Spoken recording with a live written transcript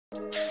Yeah,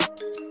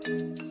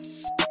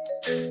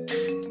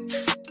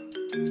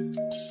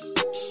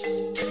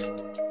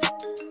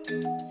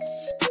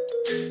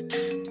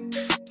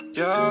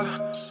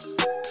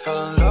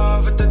 fell in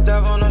love with the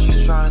devil, now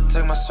she's trying to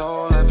take my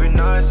soul. Every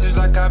night seems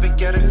like I be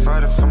getting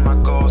further from my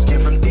goals. Came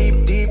from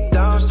deep, deep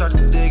down,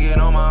 started digging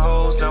on my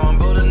holes. Now I'm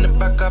building it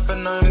back up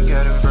and I'm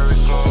getting very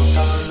close.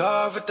 Fell in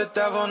love with the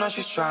devil, now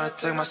she's trying to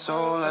take my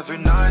soul. Every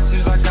night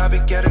seems like I be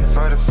getting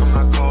further from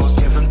my goals.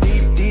 Came from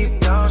deep, deep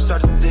down,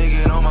 started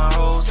digging on my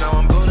holes. Now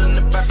I'm building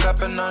it back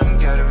up and I'm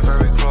getting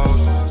very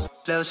close.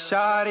 Little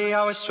shawty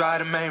always try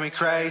to make me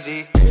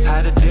crazy.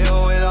 Had to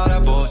deal with all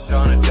that bullshit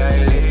on a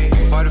daily.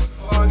 Why the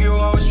fuck you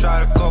always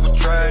try to go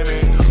betray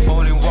me?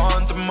 Only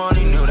want the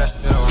money, knew that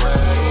shit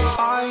already.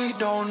 I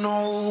don't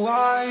know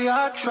why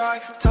I try.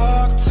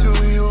 Talk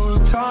to you,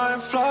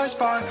 time flies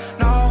by.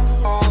 Now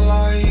all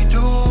I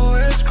do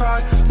is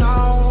cry.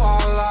 Now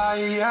all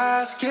I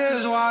ask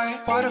is why.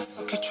 Why the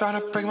fuck you trying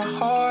to break my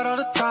heart all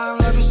the time?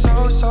 Love you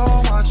so, so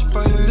much,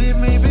 but you leave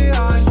me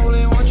behind.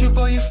 Only want you,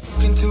 but you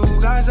fucking two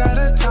guys at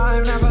a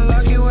time. Never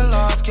lucky with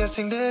love,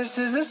 guessing this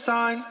is a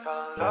sign.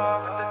 Fell in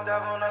love with the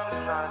devil, now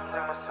she's trying to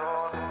take my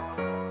soul.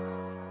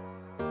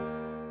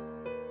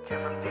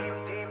 Came from deep,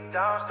 deep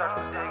down,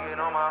 started digging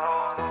on my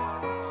holes.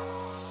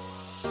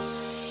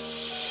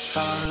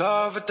 Fell in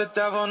love with the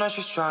devil, now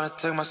she's trying to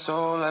take my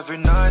soul. Every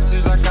night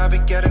seems like I be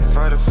getting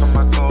further from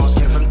my goals.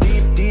 Came from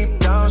deep, deep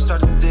down,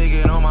 started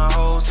digging on my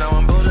holes. Now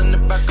I'm building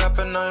it back up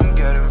and I'm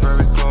getting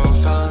very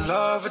close. Fell in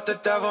love with the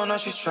devil, now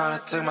she's trying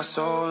to take my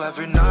soul.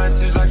 Every night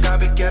seems like I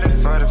be getting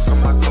further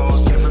from my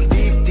goals. Came from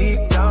deep,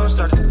 deep down,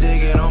 started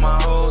digging on my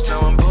holes. Now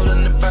I'm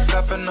building it back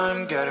up and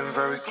I'm getting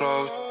very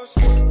close.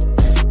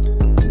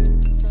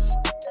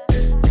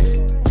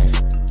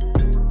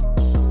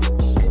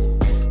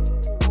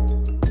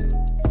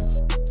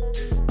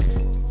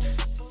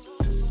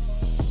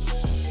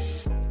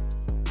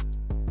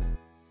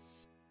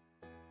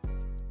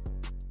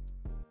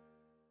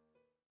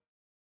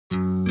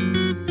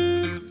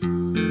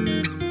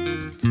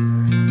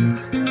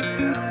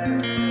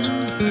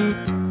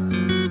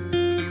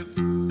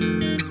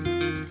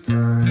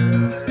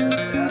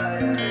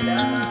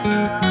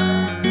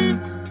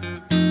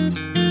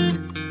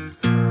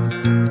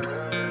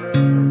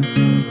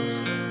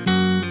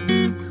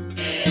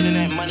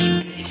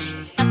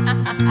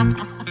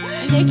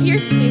 Nick, you're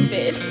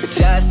stupid.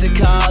 Just a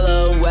call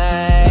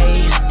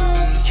away.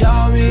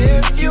 Call me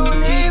if you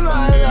need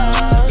my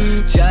love.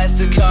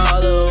 Just a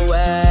call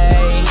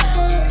away.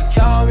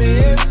 Call me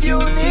if you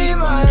need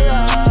my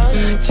love.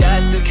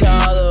 Just a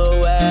call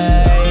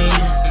away.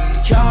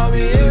 Call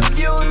me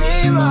if you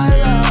need my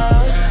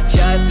love.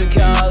 Just a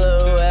call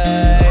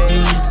away.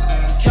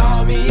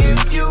 Call me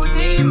if you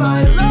need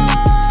my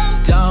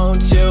love.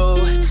 Don't you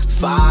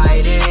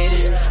fight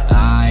it.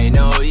 I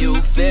know you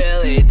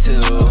feel it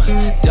too.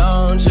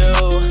 Don't you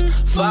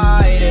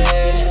fight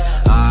it.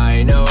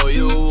 I know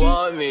you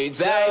want me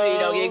to. Baby,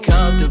 don't get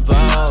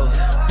comfortable.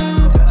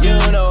 You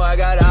know I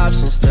got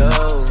options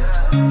too.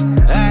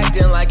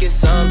 Acting like it's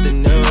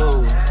something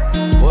new.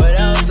 What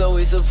else are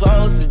we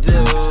supposed to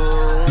do?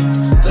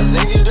 The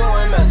things you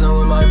doing messing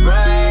with my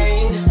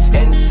brain.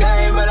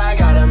 Insane, but I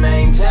gotta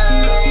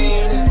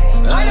maintain.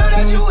 I know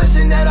that you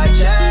wishing that I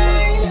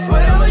changed,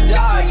 but I'm a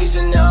dog, you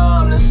should know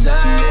I'm the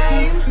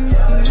same.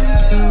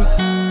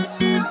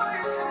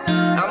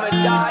 I'm a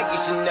dog, you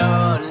should know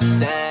I'm the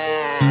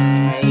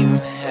same.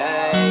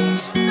 Hey,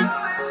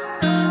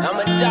 I'm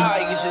a dog,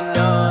 you should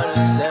know I'm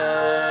the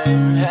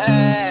same.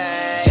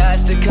 Hey,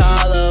 just a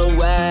call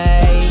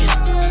away.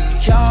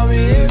 Call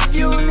me if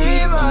you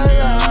need my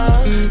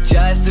love.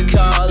 Just a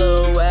call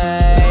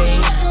away.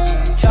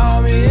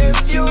 Call me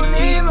if you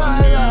need my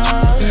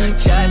love.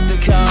 Just a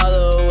call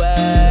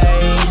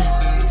away.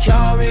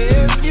 Call me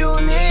if you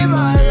need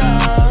my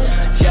love.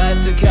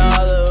 Just a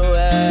call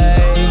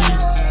away.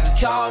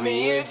 Call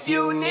me if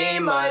you need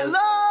my love.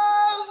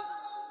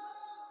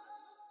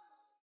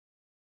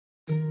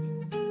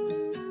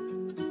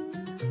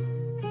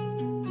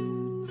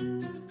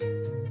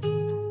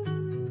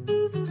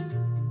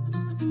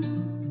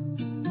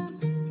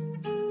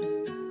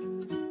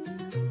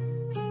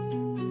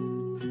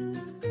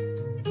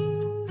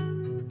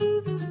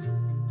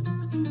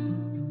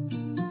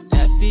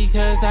 That's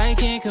because I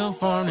can't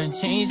conform to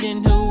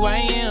changing who I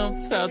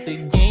am. Felt the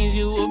games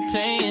you were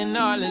playing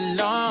all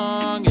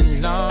along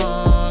and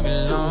long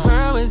and long. The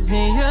world was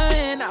in your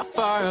hand, how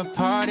far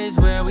apart is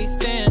where we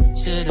stand.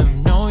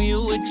 Should've known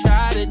you would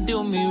try to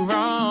do me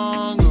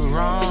wrong.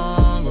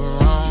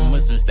 You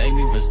must mistake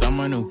me for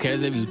someone who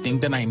cares if you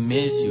think that I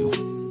miss you.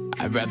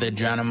 I'd rather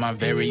drown in my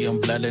very own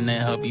blood than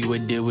help you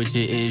would deal with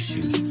your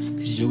issues.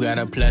 Cause you got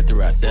a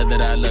plethora. I said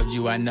that I loved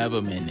you, I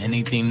never meant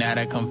anything that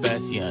I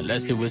confess you.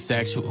 Unless it was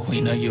sexual,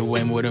 we know you're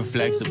way more than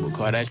flexible.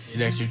 Call that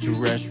shit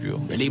extraterrestrial.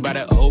 Really about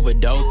to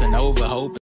overdose and overhope.